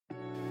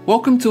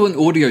Welcome to an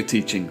audio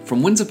teaching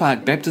from Windsor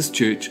Park Baptist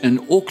Church in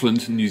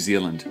Auckland, New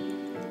Zealand.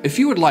 If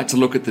you would like to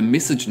look at the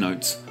message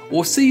notes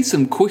or see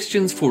some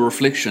questions for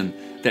reflection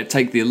that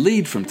take their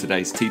lead from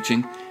today's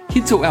teaching,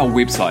 head to our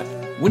website,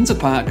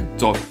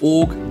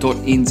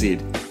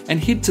 windsorpark.org.nz, and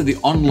head to the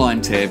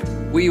online tab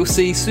where you'll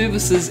see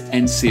services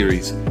and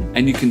series,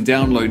 and you can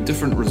download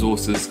different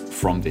resources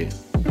from there.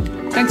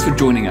 Thanks for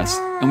joining us,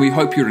 and we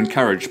hope you're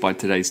encouraged by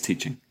today's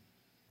teaching.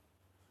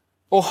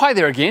 Well, hi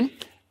there again.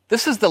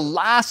 This is the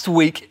last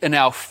week in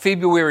our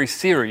February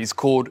series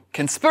called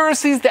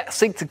Conspiracies That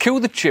Seek to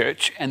Kill the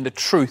Church and the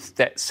Truth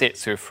That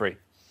Sets Her Free.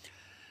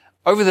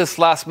 Over this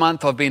last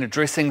month, I've been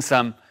addressing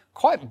some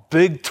quite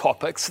big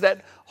topics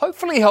that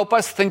hopefully help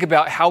us think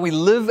about how we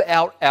live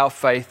out our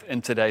faith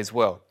in today's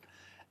world.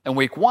 In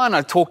week one,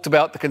 I talked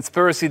about the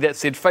conspiracy that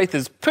said faith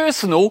is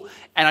personal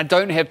and I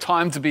don't have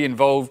time to be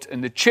involved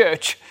in the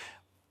church.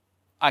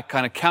 I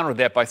kind of countered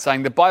that by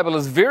saying the Bible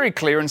is very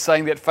clear in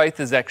saying that faith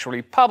is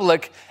actually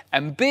public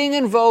and being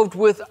involved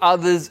with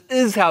others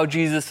is how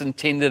Jesus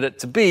intended it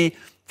to be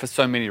for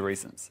so many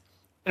reasons.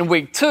 In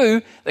week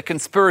two, the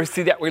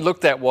conspiracy that we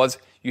looked at was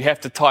you have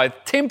to tithe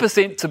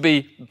 10% to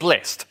be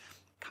blessed.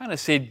 Kind of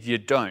said you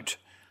don't.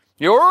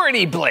 You're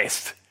already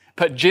blessed,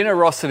 but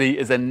generosity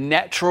is a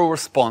natural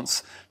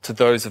response to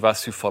those of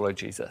us who follow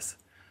Jesus.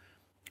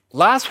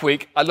 Last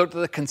week, I looked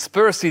at the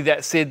conspiracy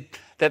that said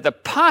that the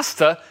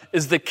pastor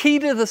is the key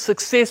to the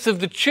success of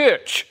the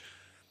church.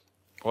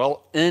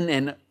 Well, in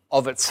and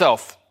of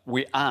itself,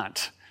 we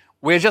aren't.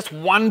 We're just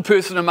one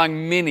person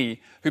among many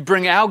who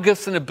bring our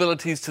gifts and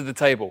abilities to the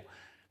table.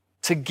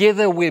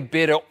 Together, we're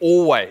better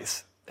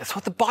always. That's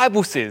what the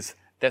Bible says.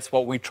 That's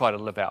what we try to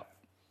live out.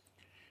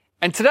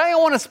 And today I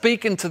want to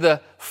speak into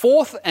the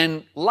fourth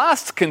and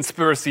last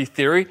conspiracy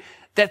theory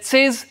that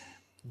says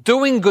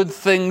doing good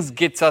things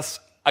gets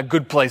us a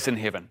good place in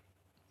heaven.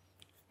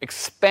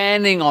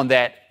 Expanding on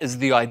that is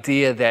the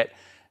idea that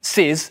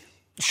says,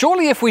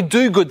 surely if we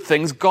do good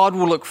things, God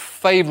will look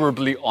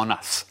favorably on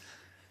us.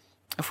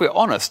 If we're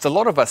honest, a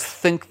lot of us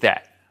think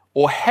that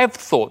or have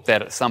thought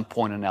that at some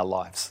point in our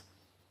lives.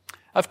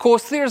 Of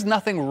course, there is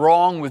nothing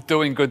wrong with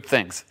doing good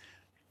things.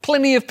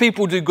 Plenty of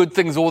people do good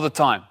things all the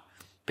time.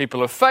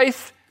 People of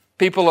faith,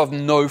 people of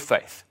no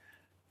faith.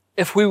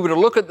 If we were to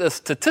look at the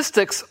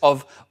statistics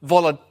of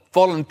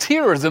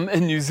volunteerism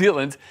in New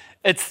Zealand,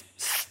 it's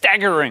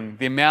staggering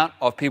the amount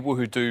of people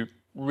who do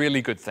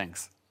really good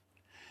things.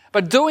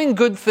 But doing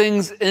good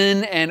things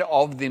in and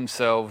of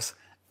themselves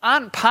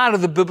aren't part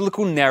of the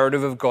biblical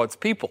narrative of God's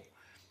people.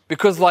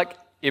 Because like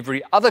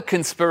every other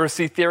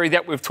conspiracy theory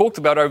that we've talked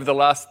about over the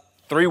last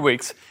 3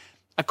 weeks,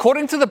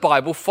 according to the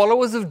Bible,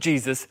 followers of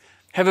Jesus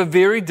have a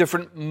very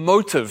different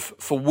motive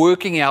for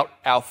working out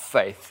our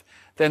faith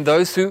than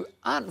those who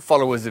aren't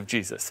followers of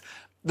Jesus.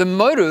 The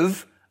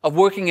motive of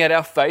working out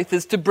our faith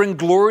is to bring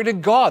glory to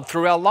God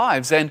through our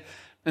lives and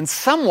in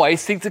some way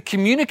seek to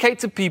communicate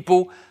to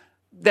people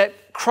that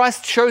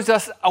Christ shows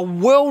us a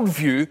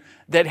worldview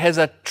that has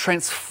a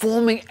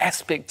transforming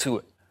aspect to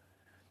it.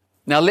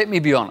 Now, let me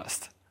be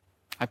honest.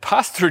 I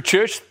pastor a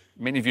church,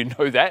 many of you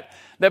know that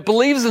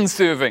believes in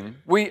serving.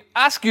 We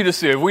ask you to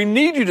serve. We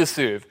need you to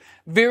serve.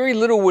 Very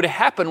little would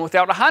happen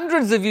without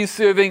hundreds of you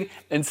serving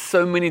in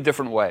so many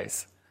different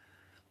ways.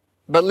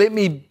 But let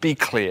me be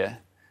clear.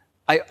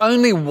 I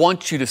only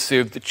want you to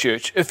serve the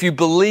church if you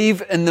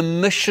believe in the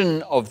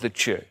mission of the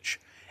church,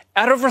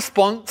 out of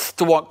response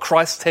to what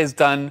Christ has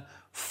done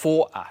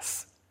for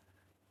us.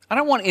 I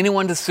don't want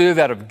anyone to serve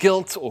out of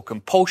guilt or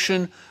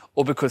compulsion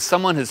or because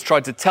someone has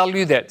tried to tell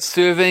you that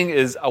serving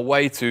is a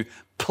way to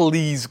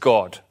please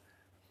God.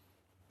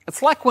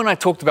 It's like when I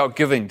talked about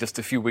giving just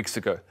a few weeks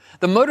ago.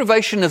 The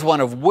motivation is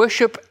one of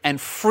worship and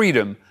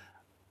freedom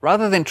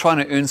rather than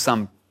trying to earn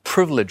some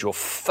privilege or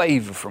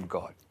favor from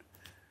God.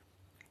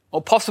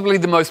 Or possibly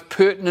the most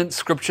pertinent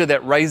scripture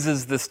that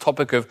raises this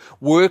topic of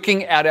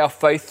working out our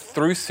faith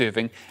through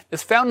serving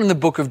is found in the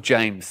book of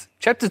James,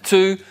 chapter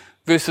 2,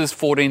 verses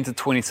 14 to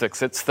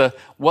 26. It's the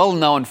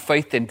well-known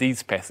faith and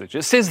deeds passage.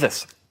 It says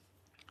this: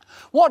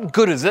 "What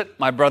good is it,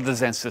 my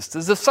brothers and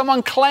sisters, if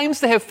someone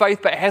claims to have faith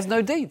but has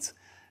no deeds?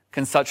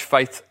 Can such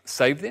faith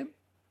save them?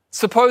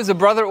 Suppose a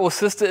brother or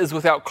sister is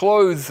without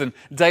clothes and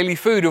daily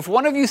food. If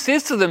one of you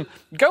says to them,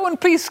 'Go in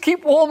peace,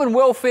 keep warm and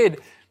well fed,'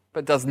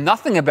 but does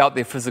nothing about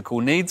their physical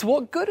needs,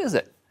 what good is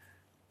it?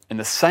 In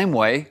the same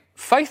way,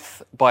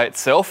 faith by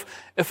itself,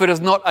 if it is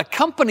not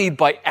accompanied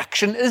by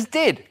action, is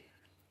dead.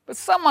 But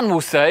someone will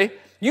say,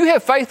 'You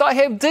have faith, I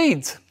have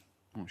deeds.'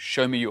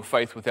 Show me your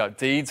faith without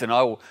deeds, and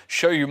I will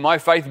show you my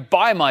faith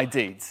by my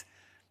deeds.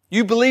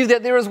 You believe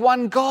that there is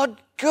one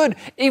God? Good.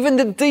 Even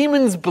the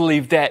demons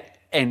believe that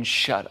and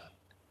shudder."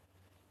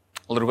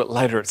 A little bit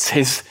later it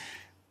says,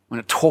 when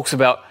it talks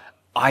about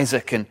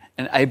Isaac and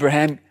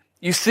Abraham,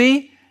 you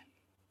see,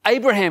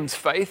 Abraham's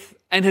faith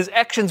and his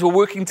actions were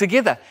working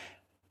together,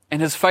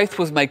 and his faith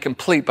was made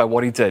complete by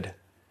what he did.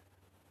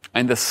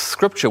 And the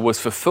scripture was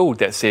fulfilled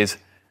that says,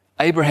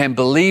 Abraham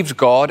believed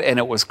God and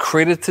it was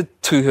credited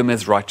to him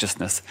as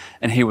righteousness,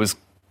 and he was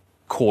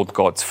called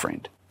God's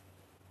friend.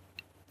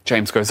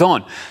 James goes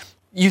on,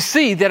 You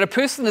see that a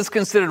person is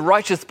considered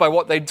righteous by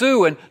what they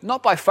do and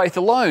not by faith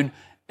alone.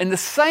 In the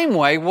same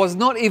way, was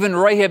not even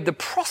Rahab the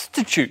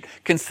prostitute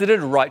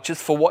considered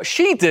righteous for what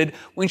she did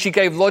when she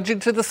gave lodging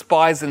to the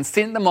spies and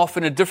sent them off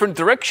in a different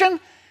direction?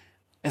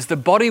 As the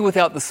body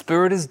without the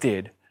spirit is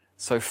dead,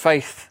 so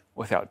faith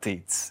without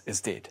deeds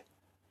is dead.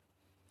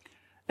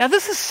 Now,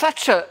 this is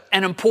such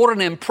an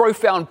important and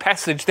profound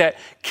passage that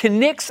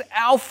connects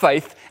our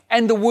faith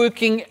and the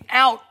working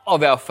out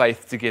of our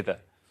faith together.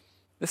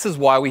 This is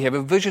why we have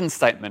a vision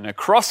statement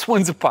across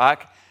Windsor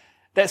Park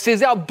that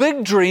says our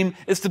big dream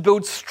is to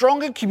build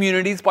stronger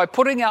communities by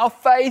putting our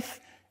faith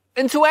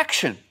into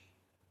action.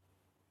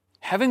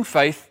 Having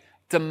faith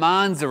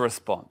demands a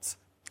response.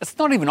 It's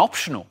not even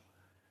optional.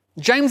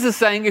 James is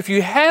saying if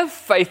you have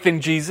faith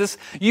in Jesus,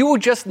 you will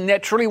just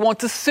naturally want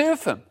to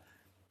serve him.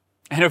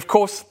 And of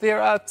course,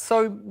 there are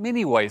so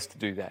many ways to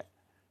do that.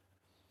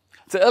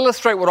 To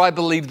illustrate what I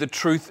believe the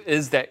truth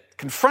is that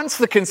confronts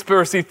the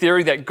conspiracy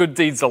theory that good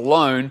deeds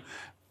alone,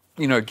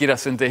 get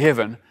us into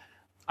heaven,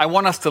 I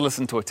want us to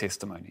listen to a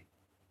testimony.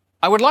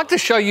 I would like to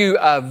show you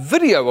a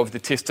video of the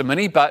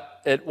testimony,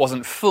 but it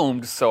wasn't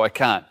filmed, so I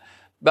can't.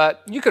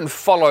 But you can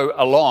follow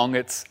along.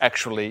 It's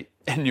actually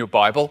in your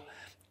Bible,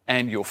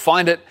 and you'll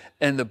find it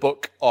in the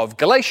book of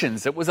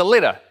Galatians. It was a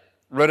letter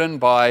written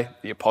by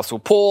the Apostle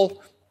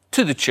Paul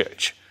to the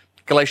church.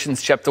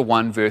 Galatians chapter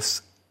 1,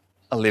 verse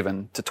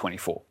 11 to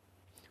 24.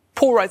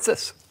 Paul writes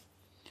this: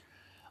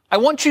 I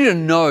want you to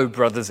know,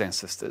 brothers and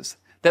sisters,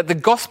 that the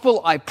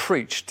gospel I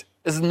preached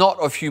is not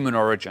of human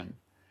origin.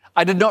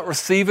 I did not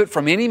receive it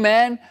from any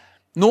man,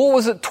 nor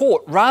was it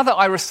taught. Rather,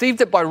 I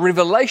received it by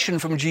revelation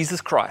from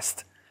Jesus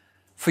Christ.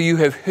 For you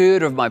have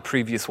heard of my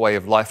previous way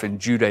of life in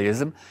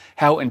Judaism,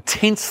 how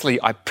intensely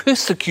I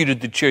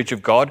persecuted the church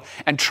of God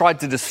and tried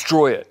to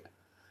destroy it.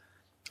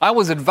 I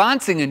was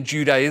advancing in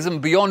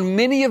Judaism beyond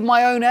many of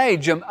my own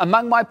age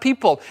among my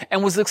people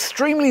and was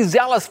extremely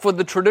zealous for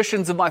the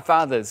traditions of my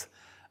fathers.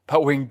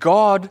 But when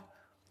God,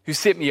 who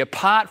set me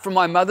apart from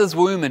my mother's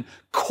womb and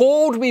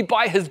called me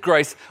by his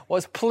grace,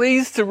 was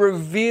pleased to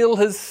reveal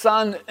his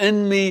Son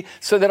in me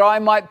so that I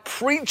might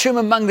preach him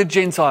among the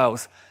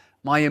Gentiles,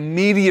 my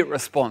immediate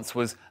response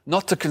was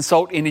not to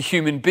consult any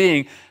human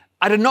being.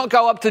 I did not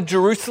go up to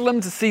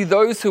Jerusalem to see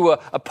those who were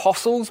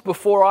apostles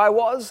before I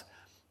was,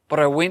 but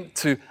I went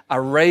to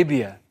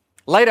Arabia.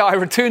 Later, I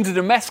returned to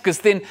Damascus.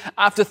 Then,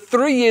 after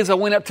 3 years, I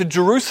went up to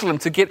Jerusalem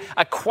to get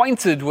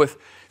acquainted with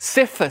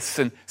Cephas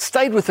and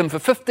stayed with him for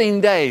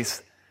 15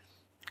 days.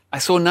 I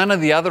saw none of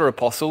the other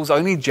apostles,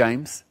 only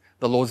James,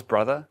 the Lord's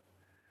brother.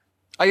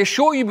 I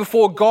assure you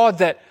before God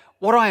that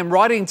what I am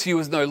writing to you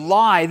is no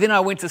lie. Then I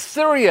went to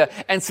Syria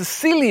and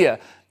Cilicia.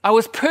 I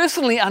was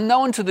personally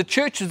unknown to the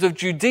churches of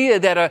Judea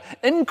that are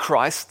in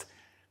Christ.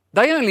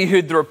 They only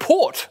heard the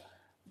report.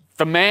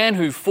 The man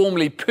who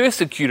formerly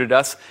persecuted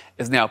us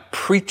is now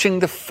preaching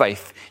the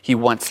faith he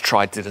once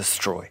tried to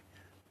destroy.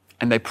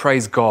 And they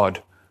praise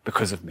God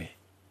because of me.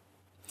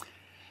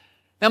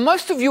 Now,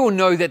 most of you will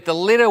know that the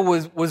letter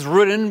was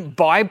written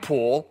by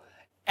Paul,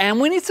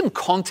 and we need some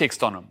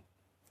context on him.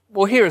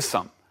 Well, here is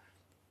some.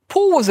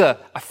 Paul was a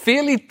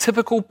fairly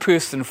typical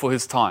person for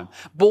his time,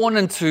 born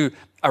into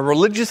a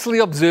religiously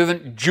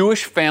observant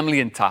Jewish family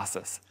in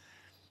Tarsus.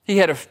 He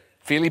had a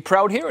fairly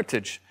proud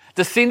heritage.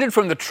 Descended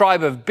from the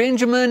tribe of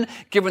Benjamin,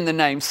 given the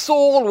name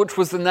Saul, which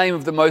was the name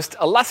of the most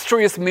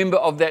illustrious member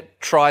of that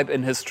tribe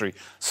in history,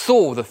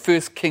 Saul, the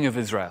first king of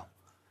Israel.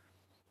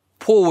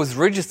 Paul was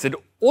registered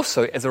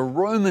also as a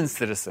Roman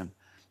citizen,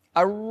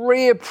 a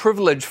rare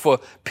privilege for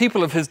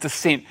people of his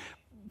descent,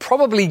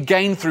 probably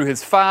gained through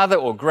his father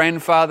or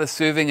grandfather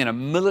serving in a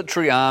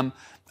military arm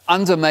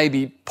under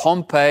maybe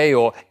Pompey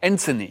or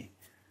Antony.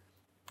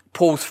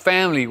 Paul's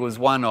family was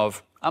one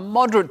of a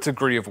moderate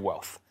degree of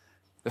wealth.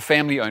 The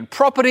family owned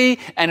property,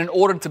 and in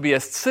order to be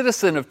a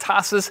citizen of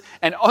Tarsus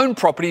and own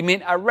property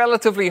meant a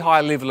relatively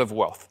high level of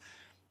wealth,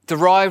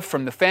 derived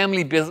from the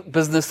family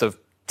business of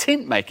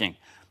tent making,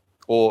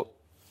 or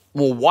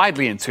more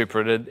widely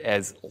interpreted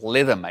as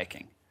leather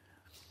making.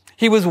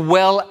 He was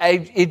well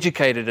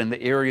educated in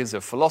the areas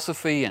of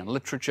philosophy and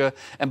literature,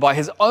 and by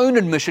his own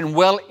admission,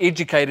 well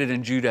educated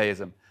in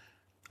Judaism.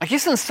 I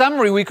guess in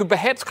summary, we could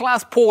perhaps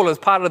class Paul as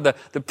part of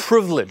the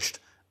privileged,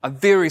 a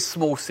very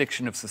small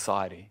section of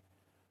society.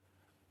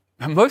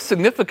 And most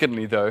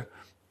significantly, though,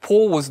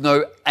 Paul was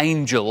no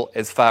angel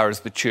as far as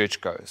the church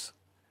goes.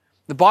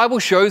 The Bible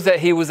shows that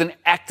he was an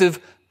active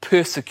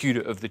persecutor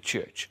of the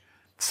church.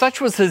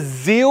 Such was his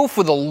zeal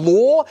for the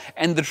law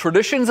and the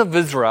traditions of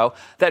Israel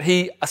that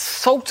he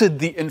assaulted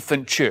the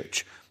infant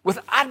church with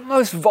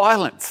utmost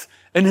violence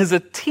in his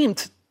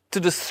attempt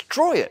to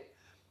destroy it.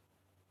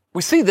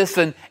 We see this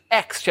in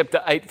Acts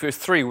chapter 8, verse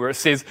 3, where it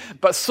says,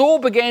 "But Saul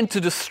began to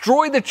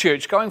destroy the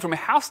church, going from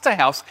house to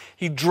house.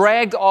 He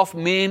dragged off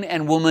men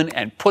and women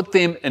and put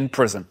them in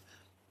prison."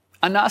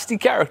 A nasty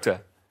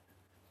character.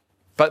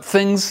 But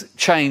things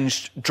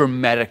changed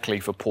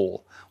dramatically for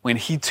Paul when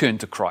he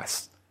turned to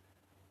Christ.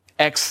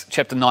 Acts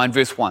chapter 9,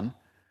 verse 1.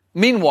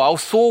 "Meanwhile,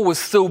 Saul was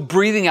still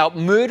breathing out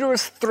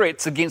murderous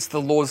threats against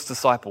the Lord's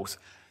disciples.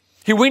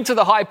 He went to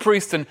the high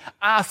priest and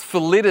asked for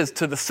letters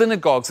to the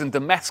synagogues in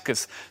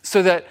Damascus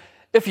so that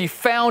if he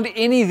found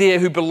any there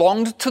who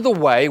belonged to the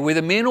way,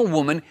 whether men or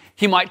women,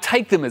 he might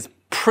take them as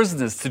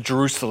prisoners to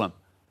Jerusalem.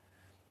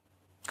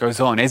 Goes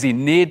on, as he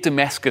neared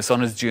Damascus on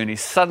his journey,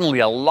 suddenly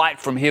a light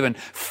from heaven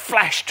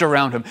flashed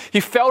around him. He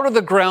fell to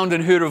the ground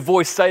and heard a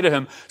voice say to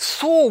him,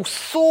 "Saul,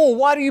 Saul,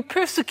 why do you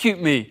persecute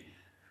me?"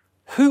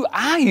 "Who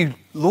are you,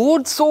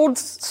 Lord?"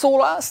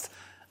 Saul asked.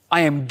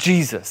 "I am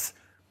Jesus,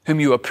 whom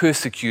you are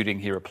persecuting,"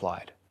 he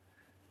replied.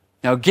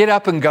 "Now get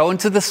up and go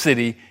into the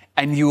city,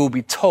 and you will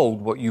be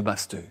told what you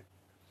must do."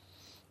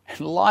 And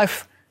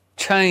life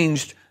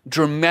changed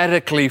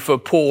dramatically for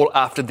Paul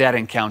after that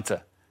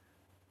encounter.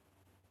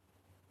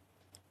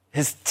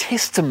 His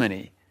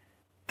testimony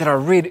that I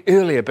read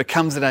earlier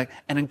becomes an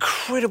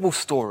incredible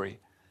story.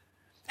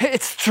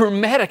 It's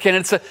dramatic, and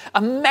it's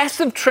a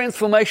massive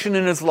transformation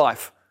in his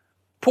life.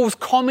 Paul's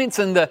comments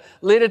in the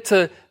letter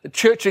to the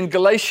church in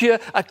Galatia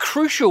are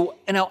crucial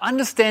in our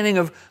understanding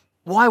of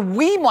why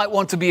we might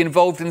want to be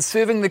involved in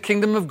serving the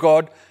kingdom of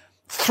God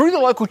through the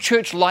local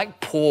church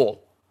like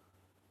Paul.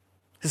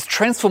 His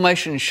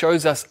transformation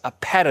shows us a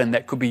pattern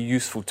that could be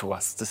useful to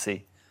us to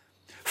see.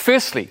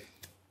 Firstly,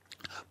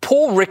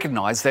 Paul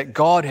recognized that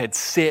God had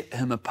set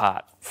him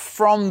apart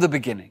from the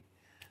beginning.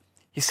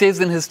 He says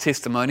in his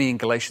testimony in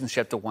Galatians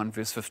chapter 1,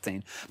 verse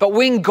 15, "But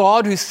when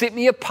God, who set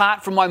me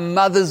apart from my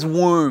mother's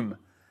womb."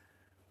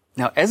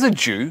 Now, as a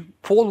Jew,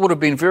 Paul would have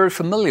been very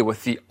familiar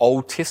with the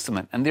Old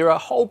Testament, and there are a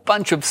whole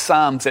bunch of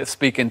Psalms that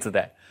speak into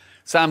that.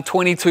 Psalm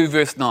 22,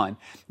 verse 9,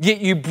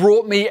 "Yet you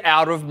brought me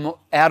out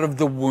of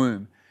the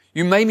womb.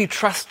 You made me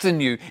trust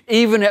in you,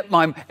 even at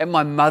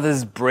my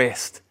mother's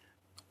breast."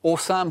 Or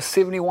Psalm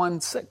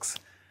 71, 6,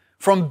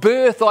 "From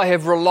birth I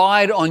have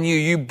relied on you.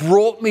 You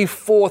brought me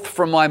forth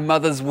from my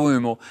mother's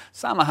womb." Or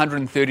Psalm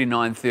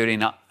 139,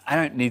 13. I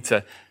don't need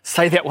to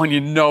say that one, you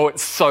know it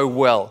so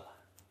well.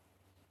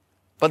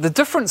 But the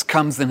difference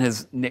comes in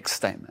his next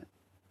statement,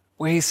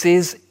 where he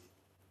says,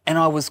 "And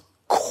I was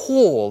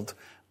called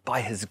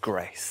by his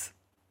grace."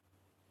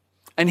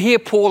 And here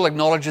Paul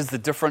acknowledges the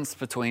difference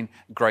between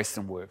grace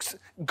and works.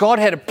 God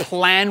had a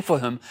plan for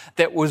him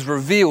that was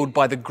revealed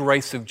by the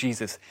grace of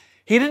Jesus.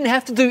 He didn't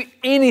have to do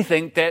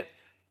anything that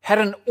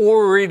hadn't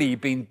already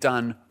been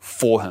done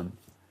for him.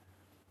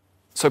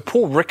 So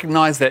Paul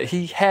recognized that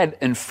he had,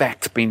 in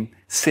fact, been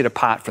set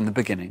apart from the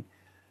beginning.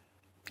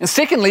 And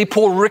secondly,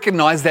 Paul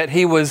recognized that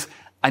he was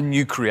a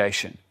new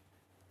creation.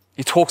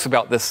 He talks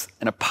about this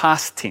in a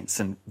past tense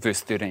in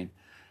verse 13.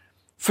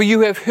 "For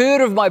you have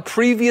heard of my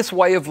previous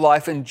way of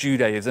life in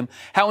Judaism,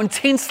 how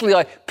intensely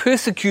I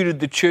persecuted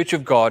the church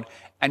of God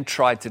and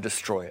tried to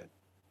destroy it."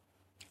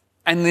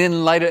 And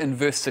then later in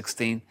verse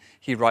 16,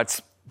 he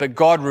writes, "But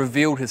God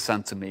revealed his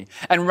son to me,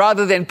 and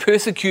rather than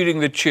persecuting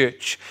the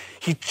church,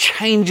 he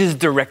changes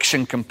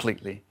direction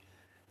completely.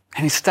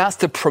 And he starts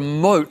to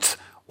promote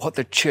what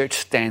the church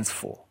stands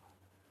for."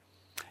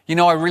 You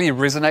know, I really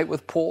resonate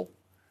with Paul.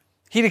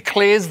 He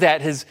declares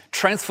that his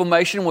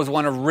transformation was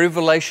one of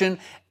revelation,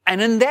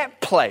 and in that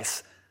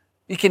place,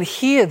 you can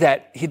hear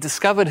that he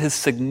discovered his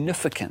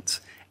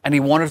significance, and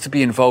he wanted to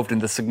be involved in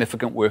the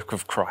significant work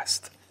of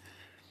Christ.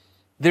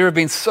 There have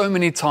been so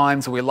many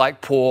times where,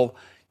 like Paul,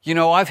 you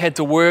know, I've had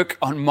to work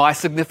on my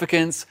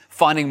significance,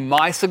 finding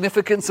my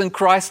significance in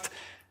Christ,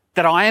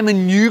 that I am a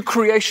new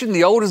creation.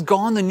 The old is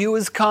gone, the new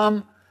has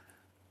come.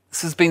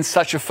 This has been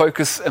such a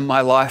focus in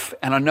my life,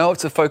 and I know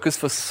it's a focus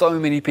for so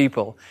many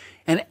people.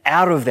 And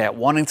out of that,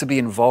 wanting to be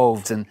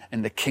involved in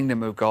the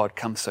kingdom of God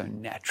comes so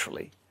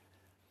naturally.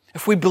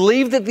 If we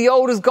believe that the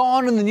old is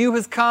gone and the new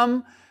has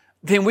come,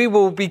 then we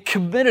will be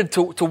committed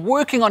to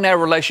working on our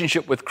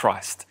relationship with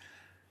Christ.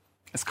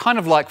 It's kind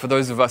of like for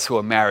those of us who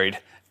are married.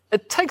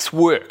 It takes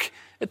work.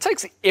 It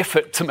takes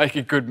effort to make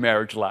a good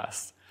marriage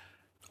last.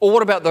 Or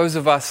what about those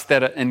of us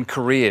that are in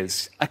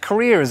careers? A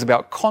career is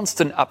about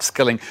constant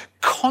upskilling,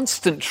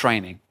 constant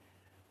training.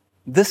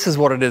 This is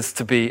what it is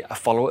to be a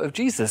follower of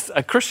Jesus,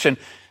 a Christian.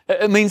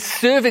 It means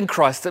serving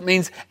Christ. It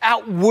means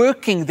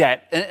outworking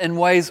that in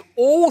ways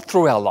all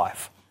through our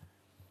life.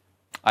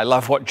 I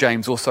love what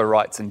James also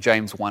writes in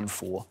James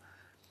 1:4.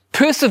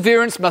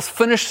 "Perseverance must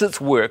finish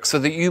its work so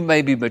that you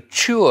may be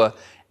mature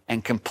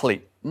and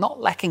complete,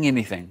 not lacking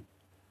anything."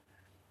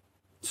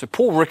 So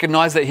Paul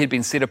recognized that he'd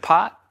been set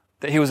apart,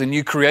 that he was a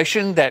new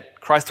creation,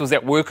 that Christ was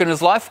at work in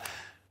his life.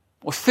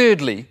 Or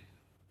thirdly,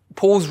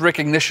 Paul's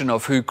recognition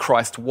of who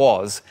Christ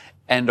was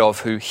and of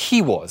who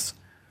he was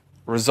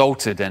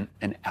resulted in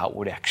an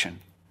outward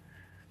action.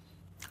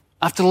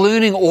 After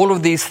learning all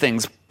of these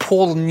things,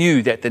 Paul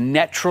knew that the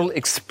natural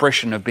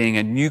expression of being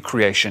a new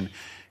creation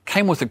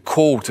came with a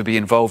call to be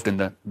involved in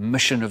the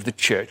mission of the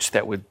church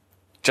that was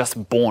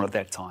just born at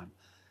that time.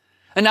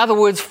 In other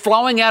words,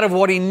 flowing out of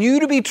what he knew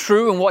to be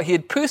true and what he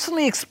had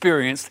personally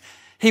experienced,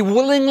 he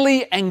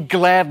willingly and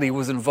gladly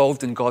was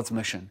involved in God's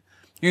mission,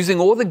 using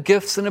all the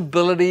gifts and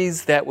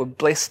abilities that were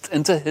blessed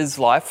into his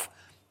life,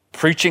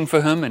 preaching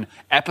for him and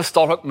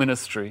apostolic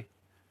ministry.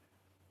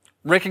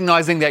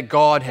 recognizing that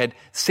God had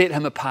set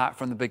him apart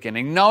from the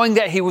beginning, knowing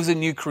that he was a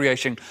new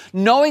creation,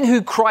 knowing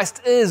who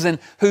Christ is and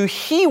who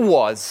he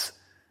was,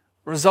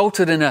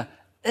 resulted in an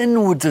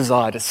inward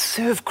desire to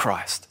serve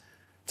Christ,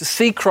 to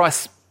see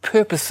Christ's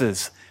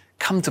purposes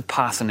come to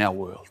pass in our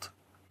world.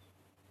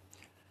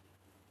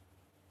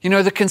 You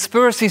know, the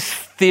conspiracy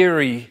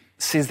theory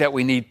says that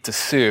we need to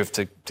serve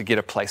to get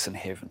a place in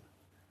heaven.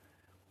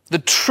 The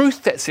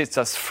truth that sets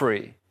us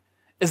free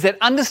is that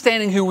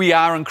understanding who we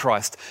are in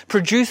Christ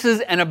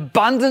produces an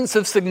abundance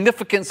of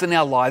significance in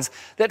our lives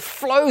that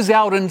flows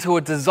out into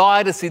a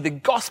desire to see the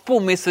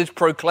gospel message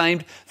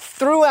proclaimed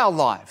through our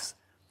lives.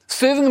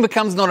 Serving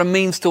becomes not a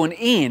means to an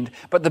end,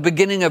 but the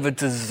beginning of a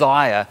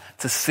desire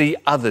to see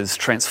others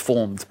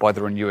transformed by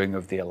the renewing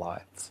of their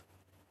lives.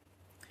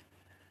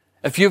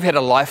 If you've had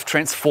a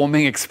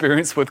life-transforming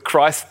experience with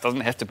Christ, it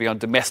doesn't have to be on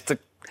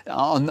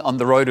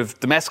the road of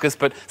Damascus,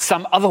 but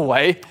some other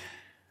way,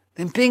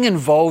 then being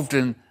involved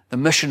in the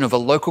mission of a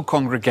local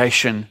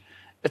congregation,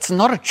 it's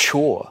not a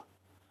chore.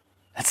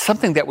 It's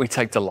something that we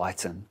take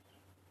delight in.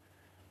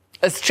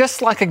 It's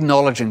just like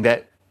acknowledging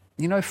that,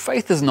 you know,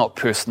 faith is not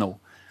personal.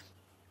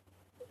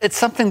 It's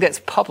something that's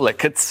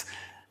public. It's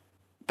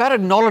about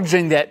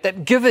acknowledging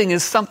that giving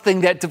is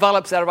something that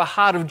develops out of a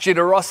heart of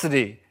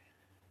generosity.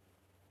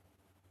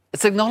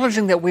 It's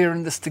acknowledging that we're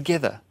in this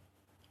together.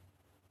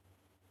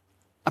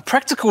 A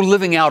practical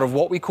living out of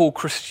what we call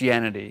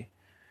Christianity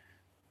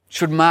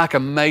should mark a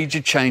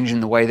major change in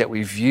the way that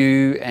we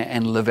view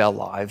and live our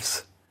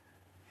lives.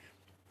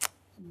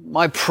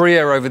 My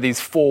prayer over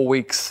these 4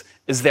 weeks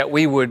is that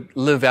we would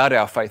live out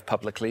our faith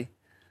publicly,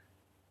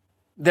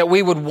 that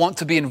we would want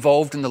to be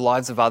involved in the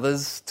lives of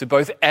others, to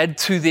both add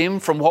to them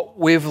from what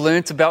we've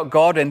learnt about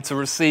God and to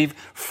receive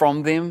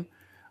from them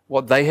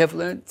what they have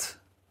learnt.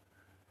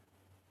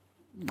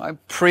 My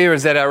prayer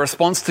is that our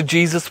response to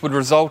Jesus would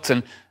result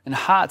in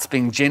hearts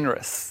being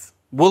generous,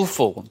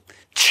 willful,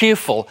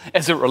 cheerful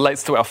as it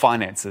relates to our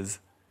finances.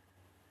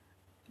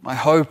 My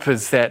hope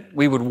is that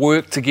we would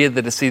work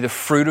together to see the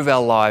fruit of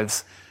our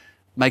lives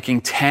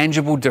making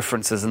tangible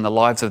differences in the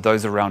lives of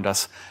those around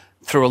us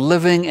through a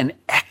living and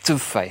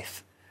active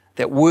faith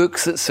that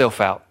works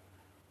itself out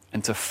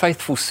into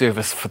faithful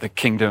service for the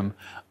kingdom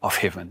of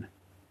heaven.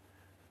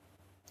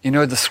 You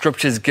know, the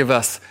scriptures give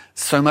us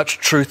so much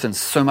truth and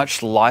so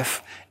much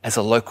life as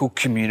a local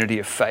community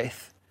of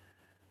faith.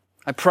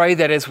 I pray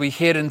that as we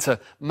head into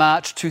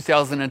March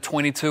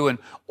 2022 and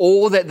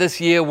all that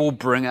this year will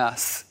bring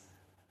us,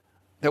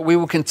 that we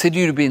will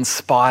continue to be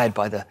inspired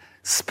by the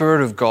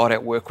Spirit of God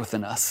at work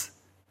within us,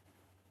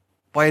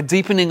 by a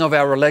deepening of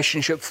our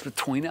relationships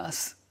between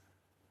us,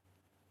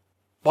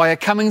 by a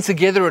coming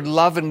together in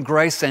love and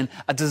grace and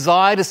a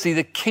desire to see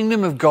the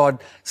kingdom of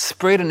God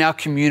spread in our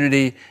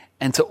community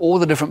and to all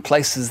the different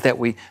places that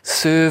we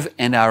serve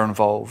and are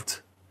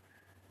involved.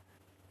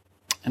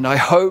 And I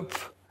hope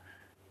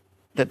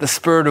that the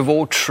Spirit of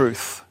all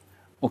truth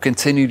will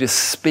continue to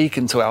speak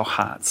into our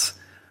hearts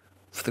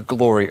for the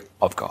glory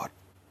of God.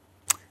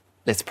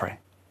 Let's pray.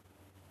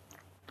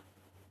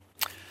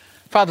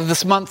 Father,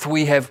 this month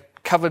we have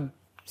covered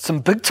some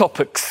big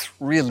topics,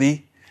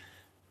 really,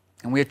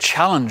 and we are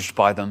challenged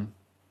by them.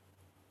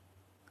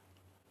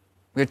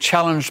 We are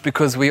challenged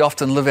because we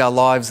often live our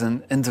lives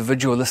in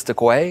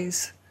individualistic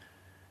ways.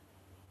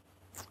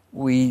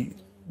 We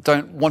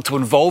don't want to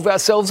involve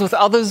ourselves with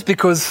others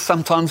because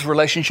sometimes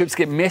relationships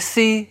get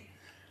messy.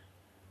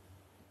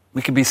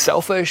 We can be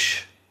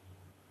selfish.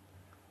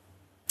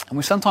 And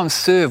we sometimes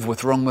serve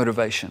with wrong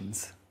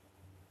motivations.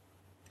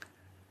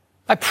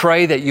 I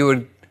pray that you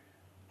would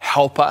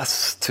help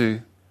us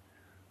to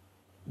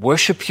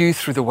worship you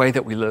through the way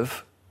that we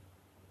live,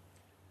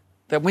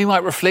 that we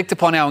might reflect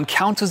upon our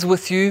encounters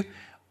with you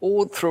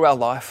all through our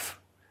life,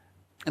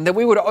 and that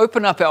we would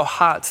open up our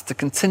hearts to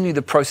continue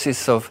the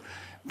process of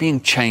being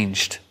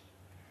changed,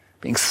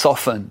 being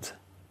softened,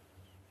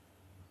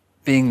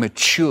 being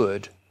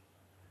matured,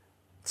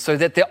 so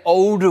that the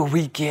older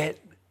we get,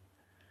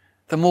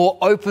 the more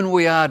open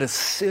we are to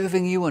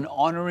serving you and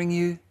honoring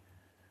you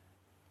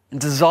and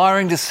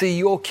desiring to see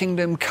your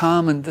kingdom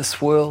come in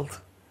this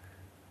world.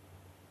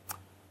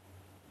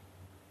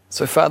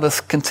 So, Father,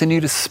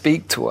 continue to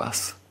speak to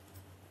us,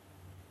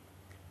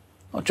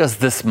 not just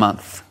this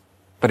month,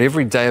 but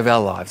every day of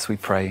our lives, we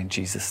pray in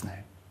Jesus'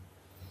 name.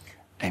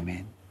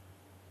 Amen.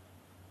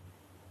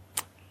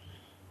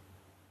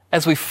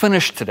 As we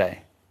finish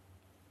today,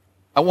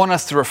 I want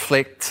us to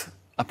reflect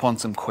upon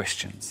some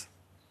questions.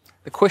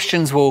 The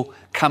questions will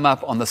come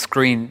up on the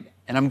screen,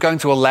 and I'm going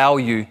to allow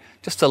you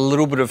just a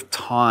little bit of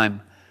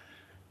time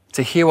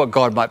to hear what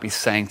God might be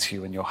saying to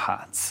you in your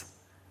hearts.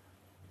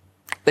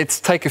 Let's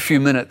take a few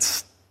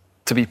minutes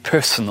to be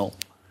personal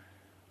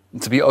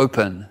and to be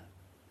open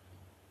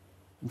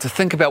and to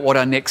think about what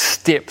our next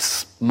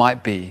steps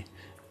might be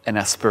in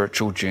our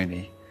spiritual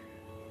journey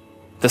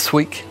this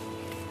week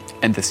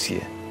and this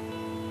year.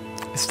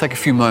 Let's take a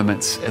few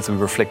moments as we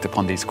reflect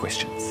upon these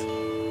questions.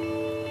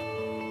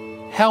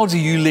 How do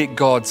you let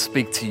God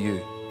speak to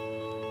you?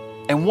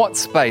 And what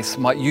space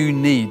might you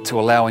need to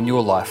allow in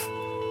your life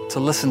to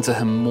listen to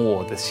Him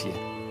more this year?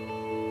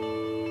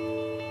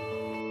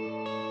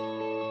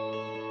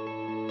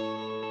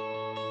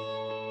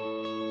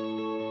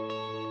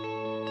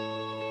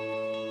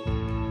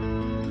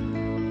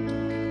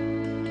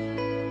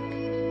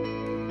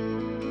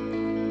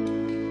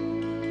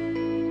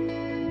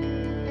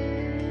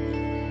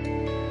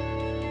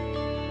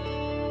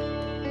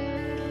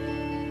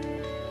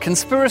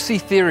 Conspiracy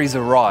theories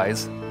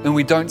arise when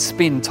we don't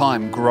spend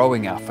time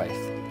growing our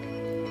faith.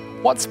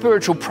 What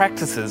spiritual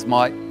practices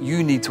might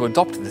you need to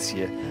adopt this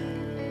year?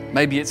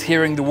 Maybe it's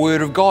hearing the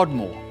Word of God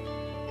more,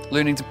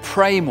 learning to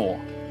pray more,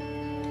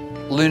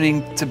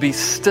 learning to be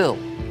still,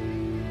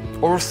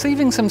 or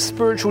receiving some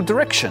spiritual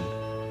direction.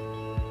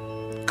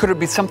 Could it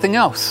be something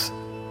else?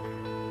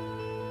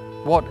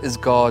 What is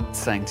God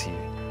saying to you?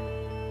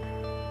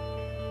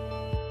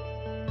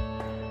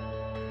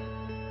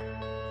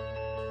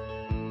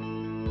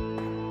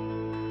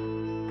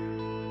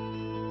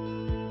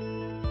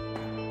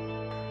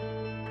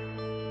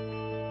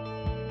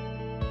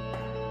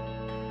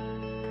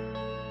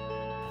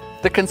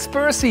 The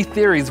conspiracy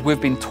theories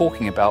we've been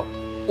talking about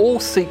all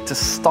seek to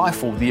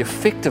stifle the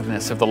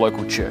effectiveness of the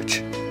local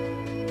church.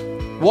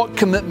 What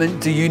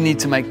commitment do you need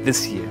to make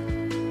this year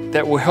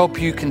that will help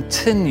you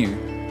continue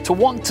to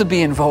want to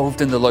be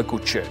involved in the local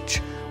church,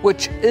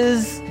 which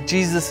is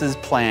Jesus'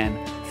 plan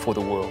for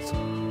the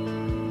world?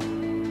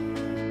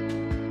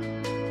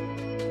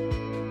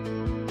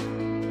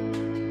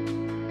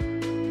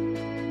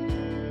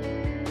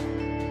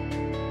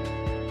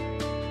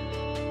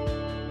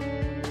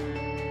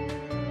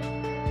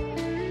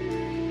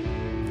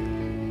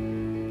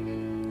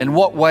 In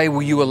what way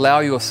will you allow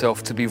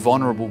yourself to be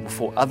vulnerable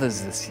before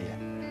others this year,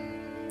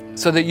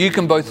 so that you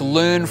can both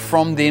learn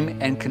from them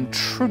and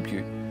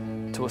contribute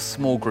to a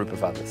small group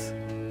of others?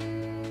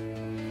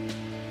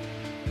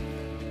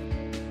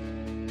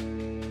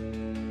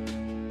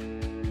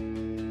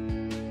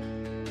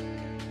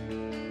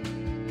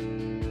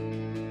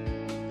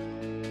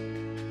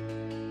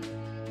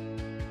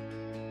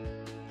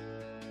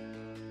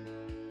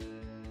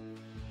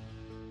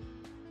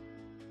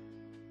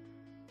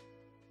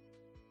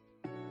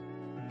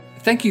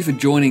 Thank you for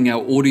joining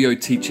our audio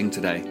teaching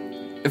today.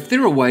 If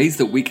there are ways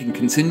that we can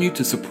continue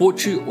to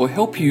support you or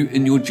help you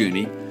in your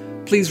journey,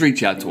 please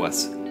reach out to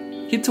us.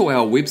 Head to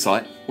our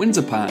website,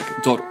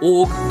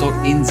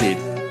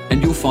 windsorpark.org.nz,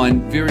 and you'll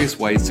find various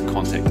ways to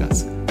contact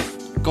us.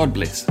 God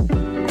bless.